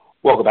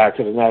Welcome back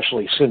to the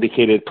nationally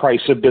syndicated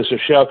Price of Business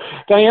show.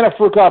 Diana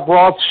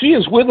Furcat-Broth, she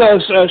is with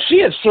us.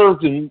 She has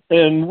served in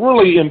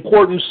really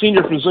important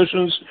senior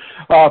positions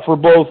for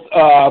both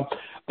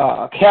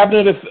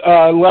cabinet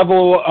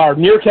level or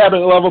near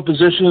cabinet level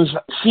positions,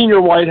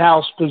 senior White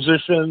House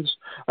positions.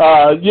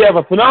 You have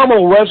a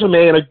phenomenal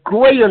resume and a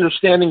great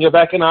understanding of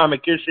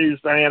economic issues,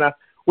 Diana,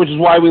 which is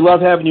why we love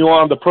having you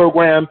on the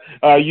program.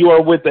 You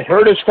are with the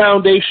Heritage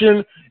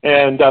Foundation,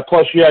 and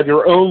plus you have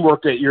your own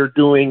work that you're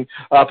doing,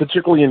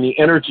 particularly in the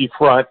energy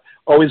front.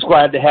 Always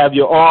glad to have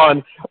you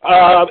on.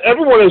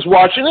 Everyone is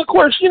watching. Of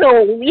course, you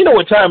know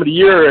what time of the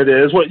year it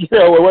is.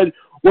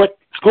 What's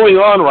going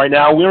on right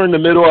now? We're in the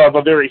middle of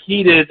a very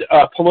heated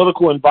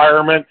political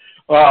environment,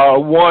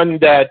 one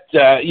that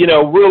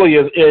really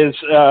is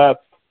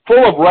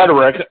full of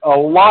rhetoric, a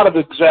lot of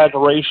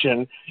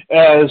exaggeration,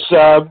 as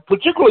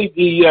particularly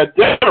the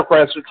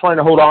Democrats are trying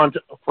to hold on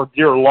for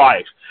dear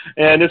life.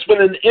 And it's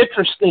been an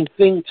interesting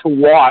thing to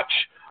watch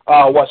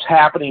what's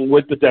happening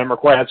with the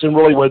Democrats and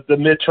really with the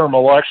midterm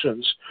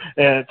elections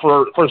and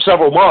for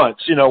several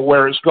months,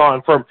 where it's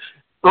gone from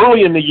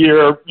early in the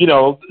year,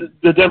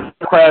 the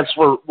Democrats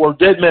were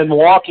dead men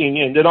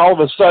walking, and then all of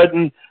a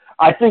sudden,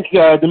 I think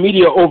the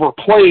media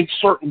overplayed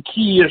certain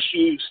key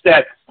issues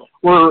that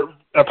were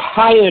of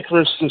high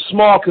interest to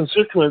small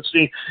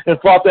constituency and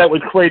thought that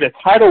would create a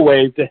tidal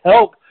wave to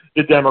help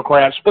the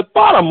Democrats. But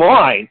bottom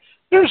line,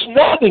 there's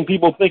nothing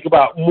people think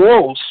about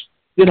more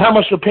than how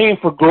much they're paying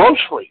for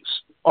groceries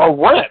or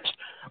rent.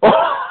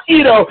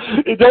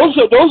 Those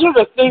are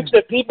the things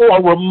that people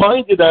are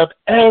reminded of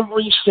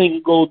every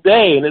single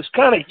day, and it's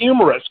kind of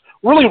humorous,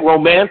 really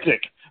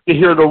romantic to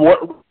hear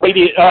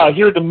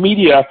the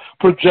media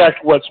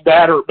project what's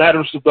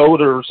matters to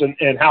voters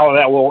and how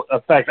that will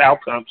affect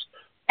outcomes.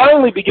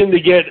 Finally begin to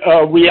get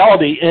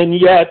reality, and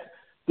yet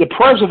the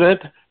president,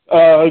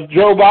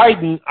 Joe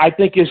Biden, I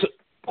think is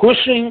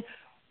pushing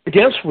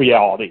against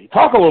reality.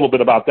 Talk a little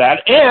bit about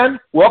that, and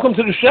welcome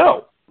to the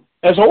show,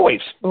 as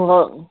always.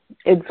 Well,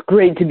 it's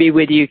great to be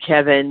with you,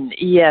 Kevin.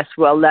 Yes,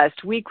 well,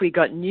 last week we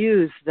got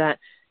news that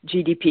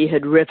GDP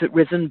had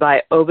risen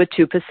by over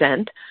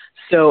 2%,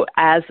 so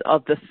as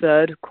of the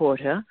third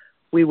quarter,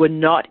 we were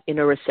not in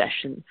a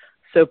recession.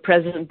 So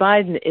President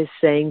Biden is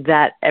saying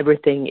that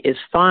everything is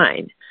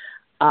fine.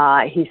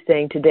 He's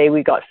saying today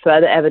we got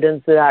further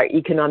evidence that our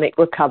economic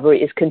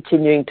recovery is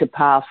continuing to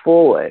power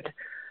forward.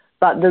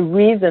 But the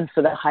reason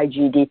for the high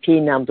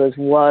GDP numbers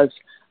was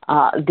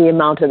the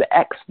amount of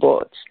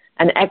exports.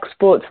 And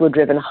exports were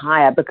driven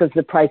higher because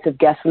the price of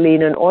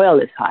gasoline and oil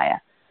is higher.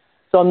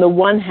 So on the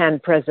one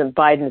hand, President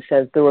Biden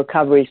says the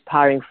recovery is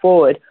powering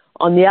forward.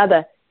 On the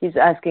other, he's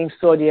asking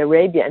Saudi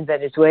Arabia and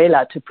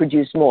Venezuela to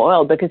produce more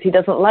oil because he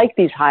doesn't like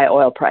these high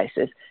oil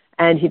prices.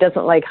 And he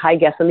doesn't like high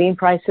gasoline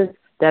prices.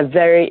 They're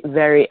very,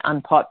 very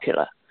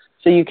unpopular.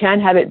 So you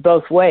can't have it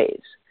both ways.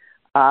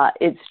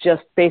 It's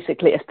just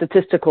basically a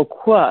statistical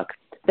quirk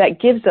that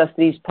gives us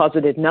these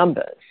positive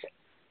numbers.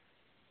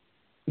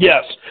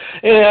 Yes,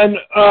 and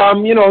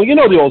you know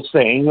the old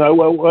saying.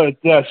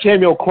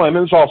 Samuel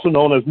Clemens, also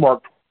known as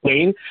Mark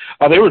Twain,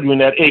 they were doing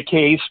that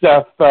AK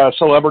stuff,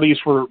 celebrities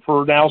for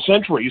now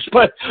centuries.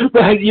 But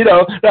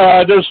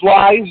there's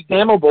lies,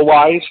 damnable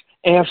lies,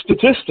 and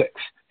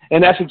statistics,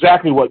 and that's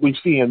exactly what we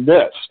see in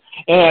this.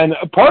 And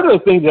part of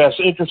the thing that's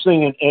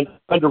interesting and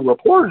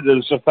underreported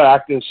is the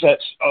fact is that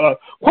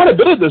quite a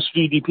bit of this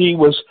GDP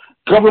was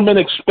government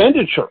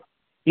expenditure.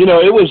 It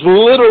was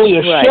literally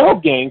a shell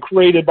game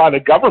created by the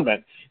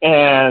government.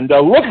 And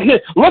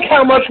look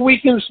how much we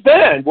can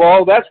spend.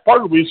 Well, that's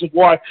part of the reason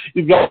why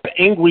you've got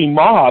angry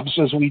mobs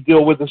as we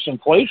deal with this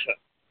inflation.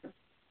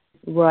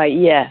 Right,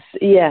 yes.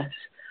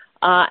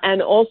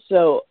 And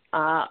also,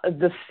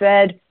 the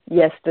Fed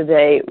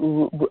yesterday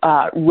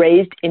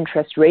raised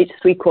interest rates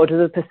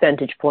 0.75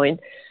 percentage point.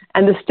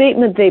 And the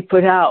statement they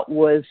put out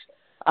was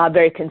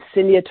very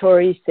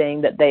conciliatory,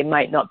 saying that they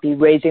might not be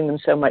raising them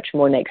so much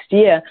more next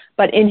year.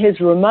 But in his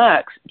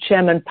remarks,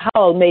 Chairman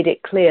Powell made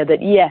it clear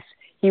that, yes,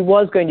 he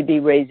was going to be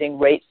raising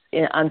rates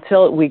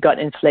until we got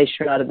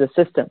inflation out of the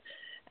system.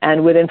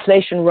 And with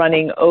inflation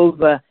running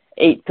over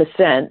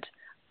 8%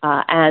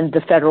 and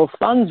the federal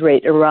funds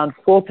rate around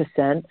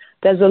 4%,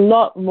 there's a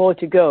lot more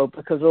to go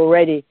because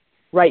already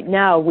right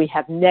now we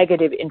have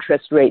negative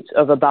interest rates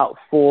of about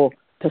 4%.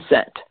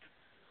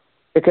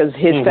 Because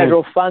his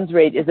federal funds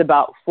rate is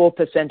about 4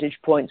 percentage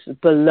points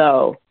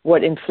below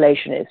what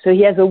inflation is. So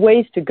he has a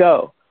ways to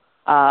go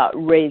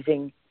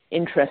raising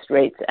interest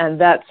rates, and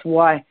that's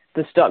why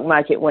the stock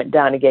market went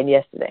down again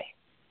yesterday.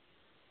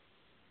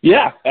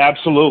 Yeah,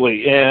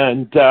 absolutely,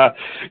 and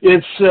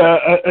it's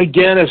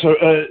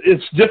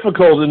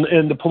difficult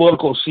in the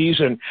political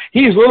season.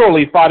 He's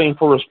literally fighting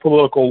for his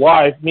political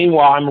life.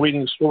 Meanwhile, I'm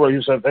reading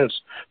stories of his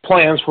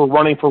plans for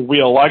running for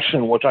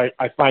re-election, which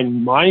I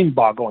find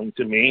mind-boggling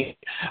to me.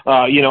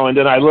 And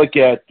then I look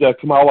at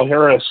Kamala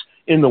Harris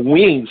in the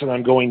wings, and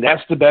I'm going,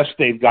 that's the best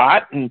they've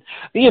got. And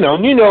you know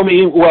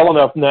me well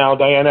enough now,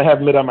 Diana. I have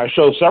been on my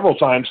show several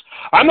times.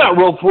 I'm not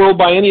real thrilled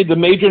by any of the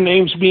major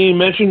names being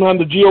mentioned on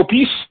the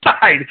GOP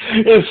side.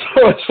 And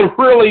so it's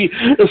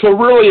a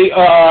really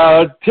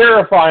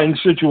terrifying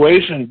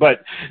situation.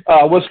 But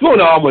what's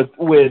going on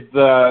with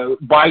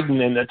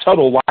Biden and the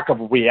total lack of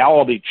a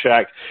reality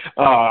check,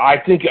 I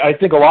think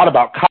a lot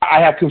about. I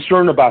have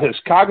concern about his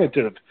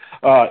cognitive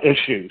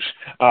issues.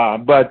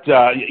 But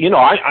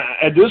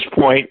at this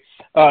point,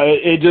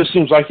 it just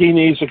seems like he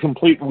needs a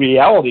complete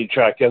reality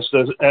check, as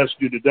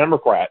do the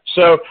Democrats.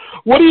 So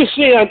what do you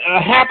see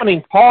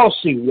happening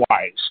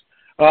policy-wise?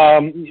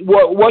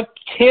 What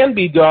can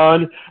be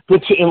done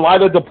in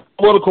light of the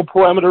political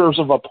parameters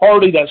of a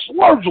party that's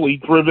largely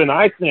driven,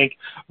 I think,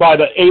 by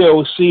the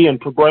AOC and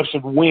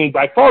progressive wing,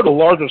 by far the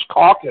largest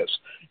caucus?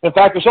 In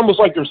fact, it's almost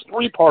like there's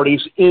three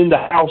parties in the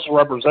House of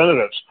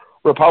Representatives: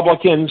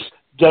 Republicans,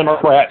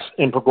 Democrats,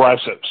 and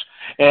progressives.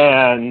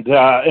 And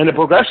the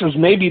progressives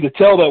may be the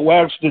tail that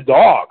wags the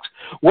dogs.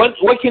 What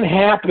can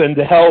happen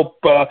to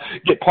help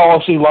get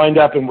policy lined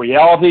up in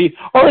reality,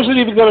 or is it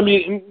even going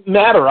to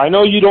matter? I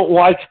know you don't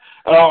like,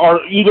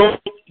 or you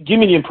don't give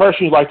me the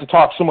impression you like to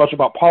talk so much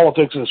about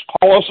politics as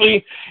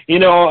policy.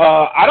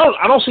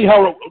 I don't see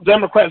how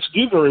Democrats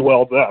do very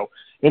well though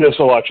in this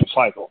election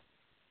cycle.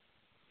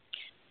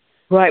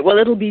 Right. Well,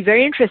 it'll be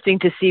very interesting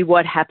to see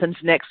what happens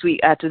next week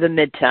after the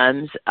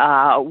midterms,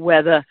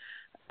 whether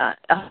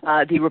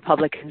the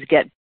Republicans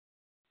get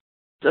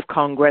of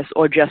Congress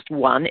or just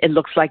one. It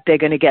looks like they're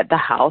going to get the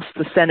House.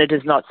 The Senate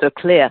is not so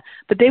clear,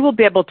 but they will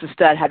be able to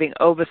start having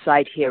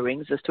oversight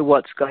hearings as to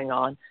what's going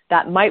on.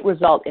 That might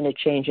result in a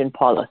change in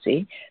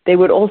policy. They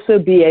would also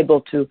be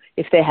able to,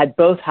 if they had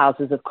both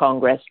houses of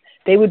Congress,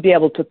 they would be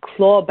able to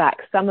claw back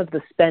some of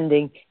the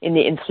spending in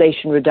the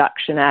Inflation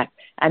Reduction Act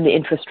and the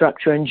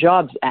Infrastructure and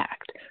Jobs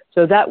Act.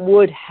 So that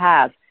would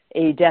have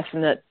a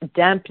definite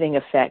dampening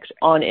effect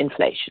on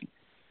inflation.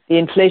 The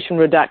Inflation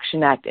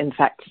Reduction Act, in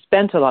fact,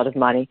 spent a lot of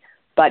money,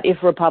 but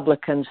if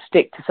Republicans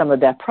stick to some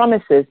of their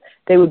promises,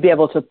 they would be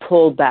able to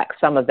pull back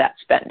some of that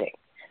spending.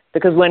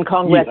 Because when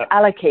Congress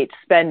allocates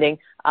spending,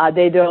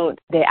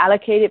 they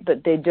allocate it,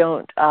 but they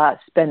don't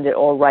spend it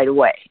all right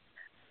away.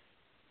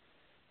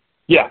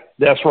 Yeah,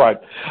 that's right.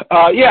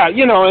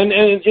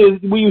 And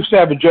we used to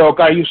have a joke.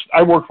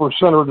 I worked for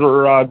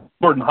Senator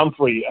Gordon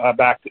Humphrey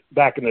back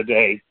in the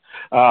day.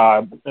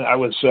 I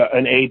was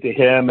an aide to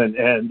him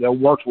and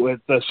worked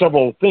with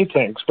several think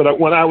tanks. But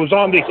when I was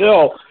on the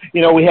Hill,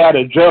 we had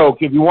a joke.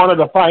 If you wanted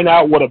to find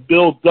out what a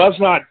bill does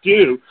not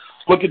do,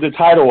 look at the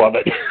title of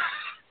it.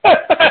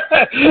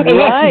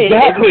 Right,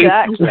 exactly.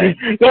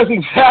 That's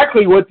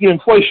exactly what the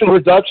Inflation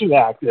Reduction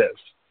Act is.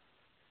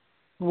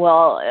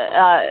 Well,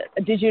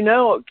 did you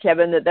know,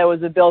 Kevin, that there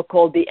was a bill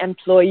called the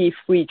Employee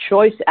Free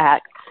Choice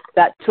Act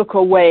that took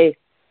away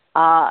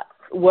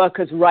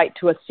workers' right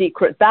to a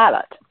secret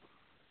ballot?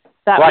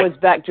 That was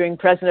back during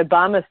President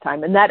Obama's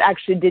time, and that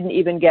actually didn't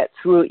even get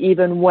through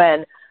even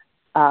when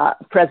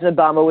President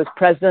Obama was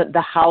president.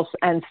 The House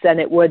and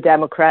Senate were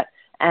Democrat,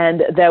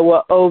 and there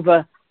were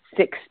over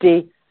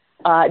 60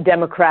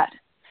 Democrat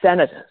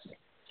senators.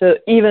 So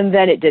even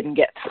then it didn't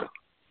get through.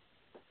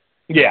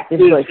 Yeah,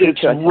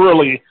 it's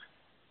really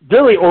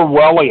very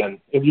Orwellian.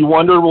 If you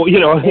wonder,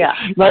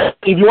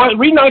 if you want,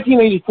 read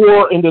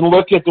 1984 and then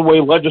look at the way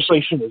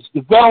legislation is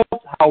developed,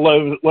 how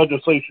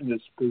legislation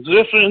is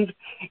positioned.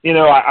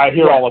 I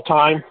hear all the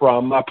time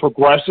from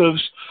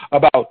progressives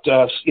about,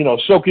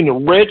 soaking the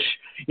rich,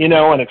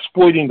 and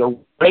exploiting the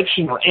rich.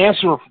 And their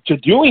answer to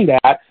doing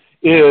that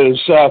is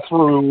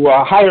through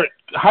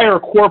higher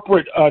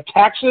corporate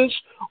taxes,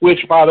 which,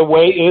 by the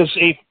way, is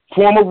a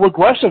form of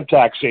regressive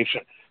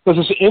taxation,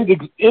 because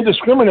it's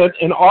indiscriminate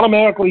and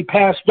automatically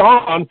passed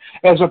on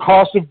as a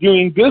cost of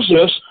doing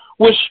business,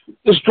 which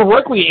is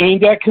directly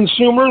aimed at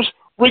consumers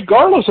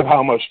regardless of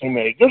how much they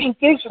make. There's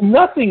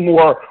nothing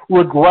more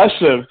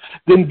regressive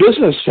than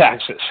business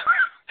taxes.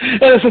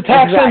 And it's a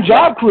tax on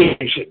job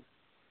creation.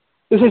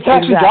 It's a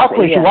tax on job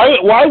creation.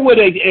 Yeah. Why would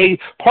a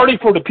party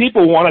for the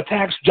people want to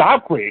tax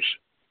job creation?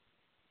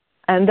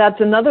 And that's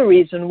another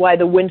reason why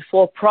the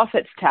windfall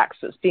profits tax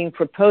that's being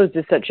proposed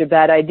is such a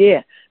bad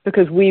idea,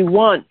 because we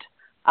want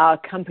our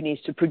companies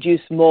to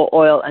produce more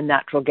oil and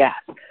natural gas.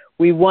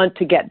 We want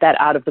to get that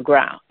out of the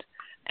ground.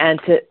 And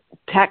to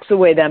tax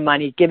away their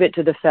money, give it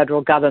to the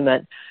federal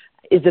government,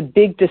 is a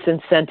big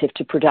disincentive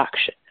to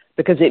production,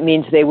 because it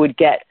means they would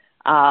get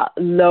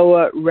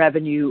lower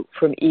revenue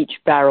from each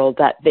barrel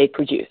that they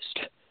produced,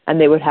 and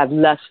they would have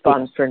less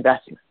funds for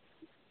investment.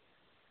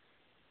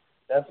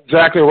 That's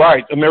exactly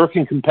right.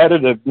 American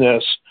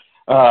competitiveness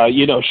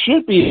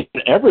should be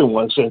in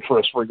everyone's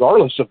interest,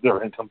 regardless of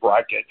their income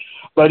bracket.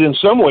 But in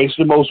some ways,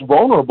 the most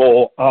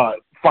vulnerable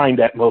find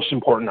that most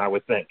important, I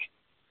would think.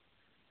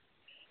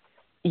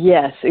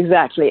 Yes,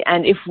 exactly.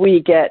 And if we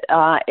get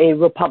a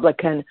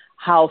Republican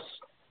House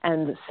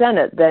and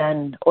Senate,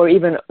 then, or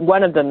even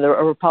one of them,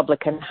 a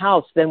Republican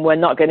House, then we're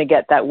not going to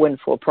get that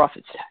windfall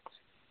profits tax.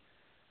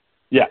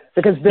 Yeah.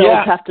 Because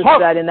bills have to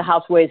start in the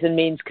House Ways and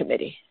Means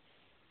Committee.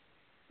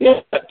 Yeah,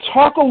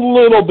 talk a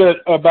little bit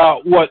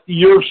about what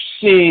you're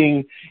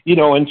seeing,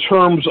 in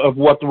terms of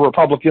what the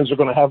Republicans are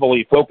going to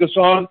heavily focus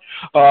on.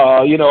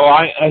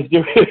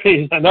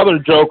 Another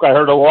joke I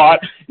heard a lot,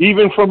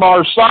 even from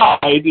our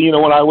side,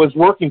 when I was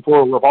working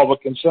for a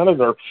Republican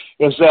senator,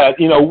 is that,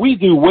 we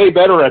do way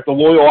better at the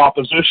loyal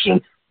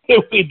opposition than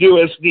we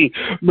do as the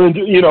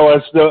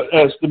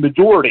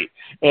majority.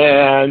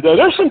 And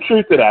there's some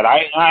truth to that.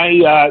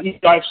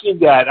 I've seen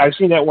that. I've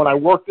seen that when I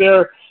worked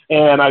there.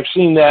 And I've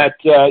seen that,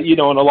 in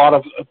a lot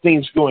of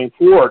things going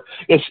forward.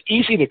 It's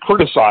easy to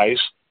criticize,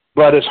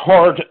 but it's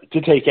hard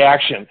to take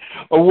action.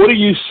 What are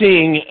you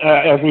seeing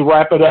as we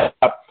wrap it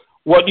up?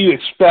 What do you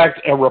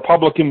expect a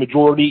Republican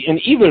majority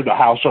in either the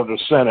House or the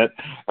Senate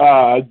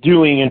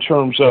doing in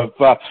terms of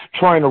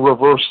trying to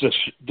reverse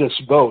this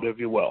vote, if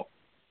you will?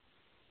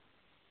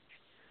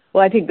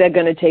 Well, I think they're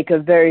going to take a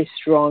very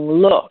strong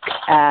look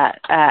at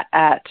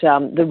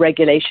the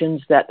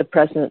regulations that the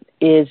president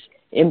is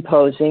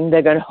imposing.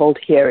 They're going to hold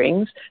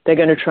hearings. They're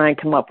going to try and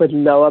come up with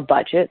lower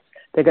budgets.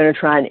 They're going to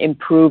try and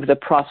improve the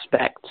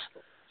prospects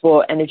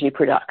for energy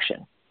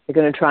production. They're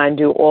going to try and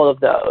do all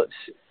of those.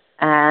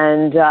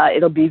 And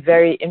it'll be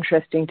very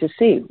interesting to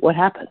see what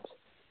happens.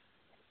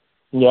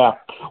 Yeah.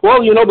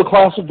 Well, the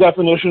classic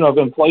definition of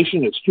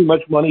inflation is too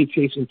much money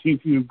chasing too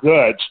few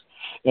goods.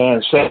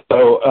 And so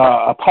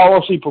a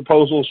policy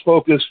proposal is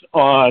focused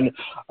on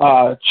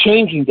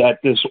changing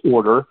that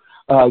disorder,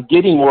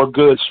 getting more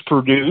goods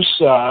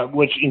produced,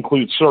 which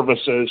includes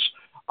services,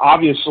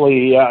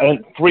 obviously,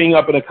 and freeing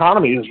up an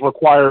economy is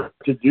required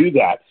to do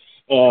that.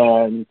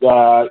 And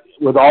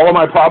with all of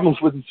my problems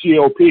with the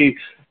GOP,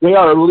 they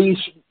are at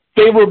least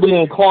favorably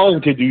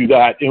inclined to do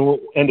that.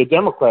 And the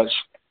Democrats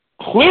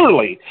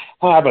clearly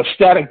have a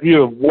static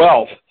view of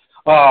wealth.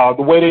 The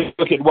way they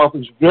look at wealth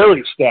is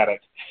very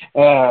static.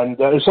 And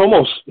it's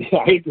almost,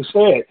 I hate to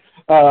say it,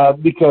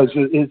 because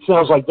it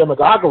sounds like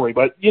demagoguery,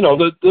 but,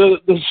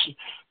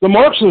 the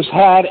Marxists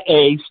had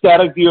a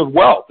static view of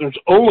wealth. There's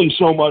only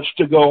so much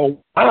to go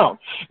around.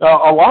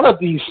 A lot of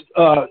these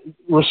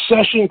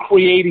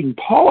recession-creating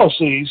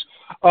policies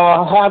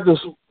have this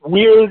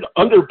weird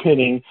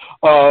underpinning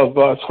of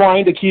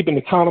trying to keep an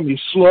economy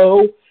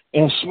slow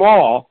and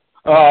small,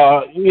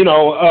 at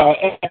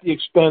the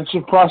expense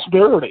of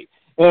prosperity.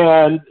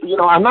 And,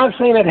 I'm not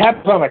saying it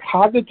happens on a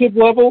cognitive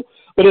level,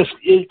 but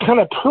it kind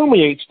of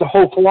permeates the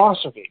whole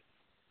philosophy.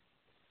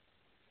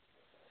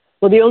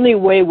 Well, the only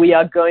way we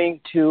are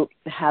going to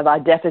have our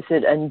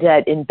deficit and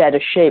debt in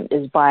better shape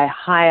is by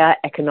higher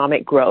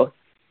economic growth.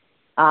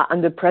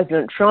 Under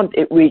President Trump,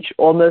 it reached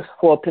almost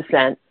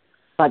 4%,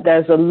 but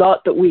there's a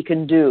lot that we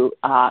can do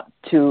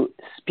to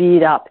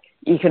speed up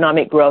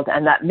economic growth,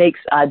 and that makes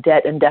our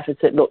debt and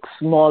deficit look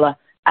smaller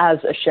as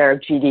a share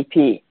of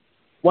GDP.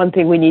 One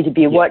thing we need to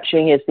be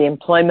watching is the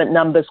employment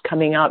numbers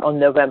coming out on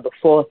November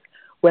 4th,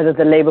 whether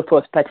the labor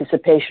force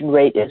participation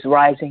rate is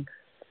rising.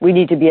 We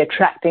need to be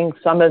attracting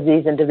some of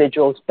these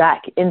individuals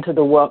back into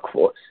the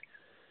workforce.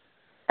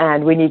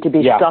 And we need to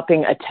be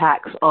stopping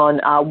attacks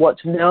on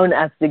what's known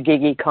as the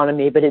gig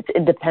economy, but it's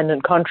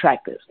independent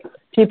contractors,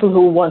 people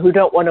who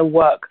don't want to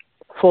work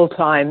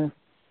full-time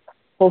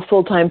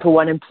for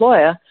one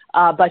employer,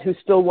 but who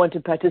still want to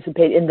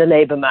participate in the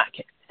labor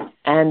market.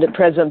 And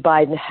President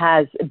Biden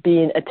has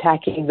been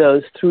attacking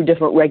those through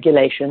different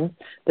regulations.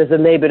 There's a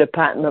Labor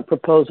Department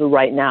proposal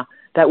right now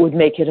that would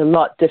make it a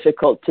lot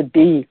difficult to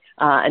be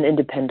an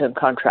independent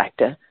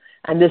contractor.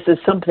 And this is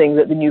something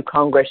that the new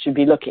Congress should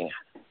be looking at.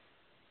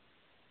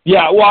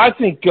 Yeah, well, I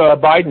think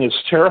Biden is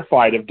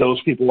terrified of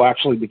those people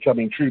actually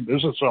becoming true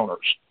business owners.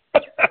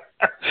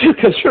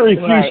 Because very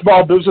few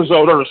small business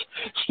owners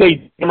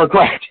stay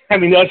Democrat. I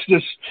mean, that's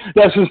just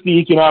the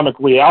economic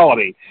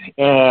reality.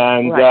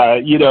 And,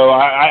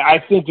 I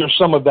think there's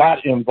some of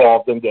that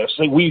involved in this.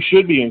 We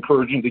should be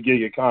encouraging the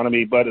gig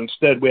economy, but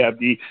instead we have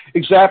the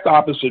exact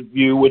opposite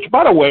view, which,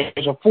 by the way,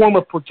 is a form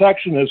of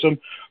protectionism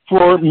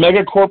for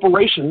mega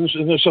corporations,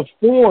 and it's a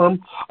form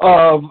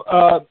of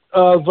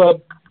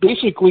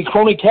basically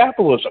crony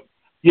capitalism.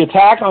 The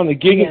attack on the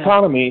gig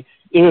economy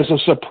is a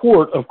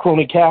support of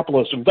crony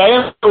capitalism.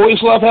 Diana, I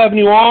always love having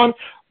you on.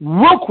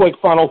 Real quick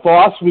final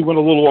thoughts. We went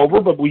a little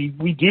over, but we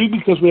do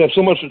because we have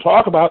so much to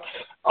talk about.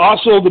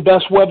 Also, the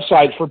best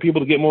websites for people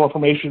to get more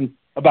information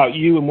about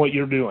you and what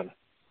you're doing.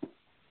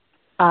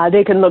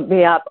 They can look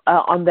me up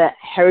on the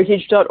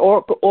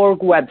heritage.org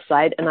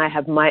website, and I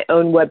have my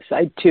own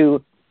website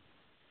too,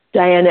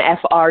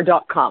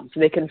 dianafr.com, so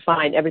they can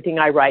find everything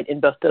I write in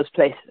both those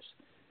places.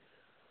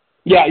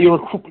 Yeah, you were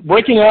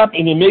breaking up,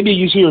 and it may be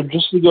easier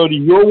just to go to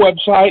your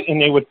website,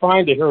 and they would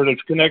find the Heritage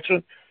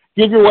Connection.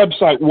 Give your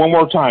website one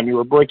more time. You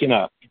were breaking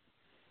up.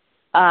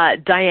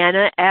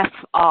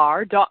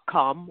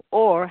 dianafr.com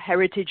or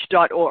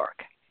heritage.org.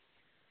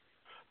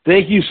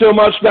 Thank you so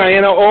much,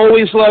 Diana.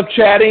 Always love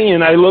chatting,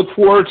 and I look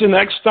forward to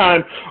next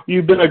time.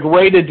 You've been a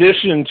great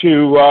addition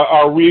to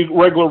our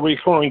regular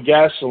recurring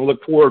guests, and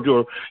look forward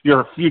to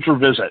your future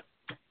visit.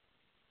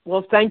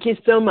 Well, thank you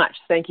so much.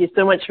 Thank you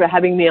so much for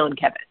having me on,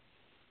 Kevin.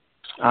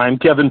 I'm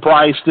Kevin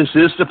Price. This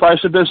is The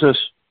Price of Business.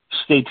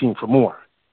 Stay tuned for more.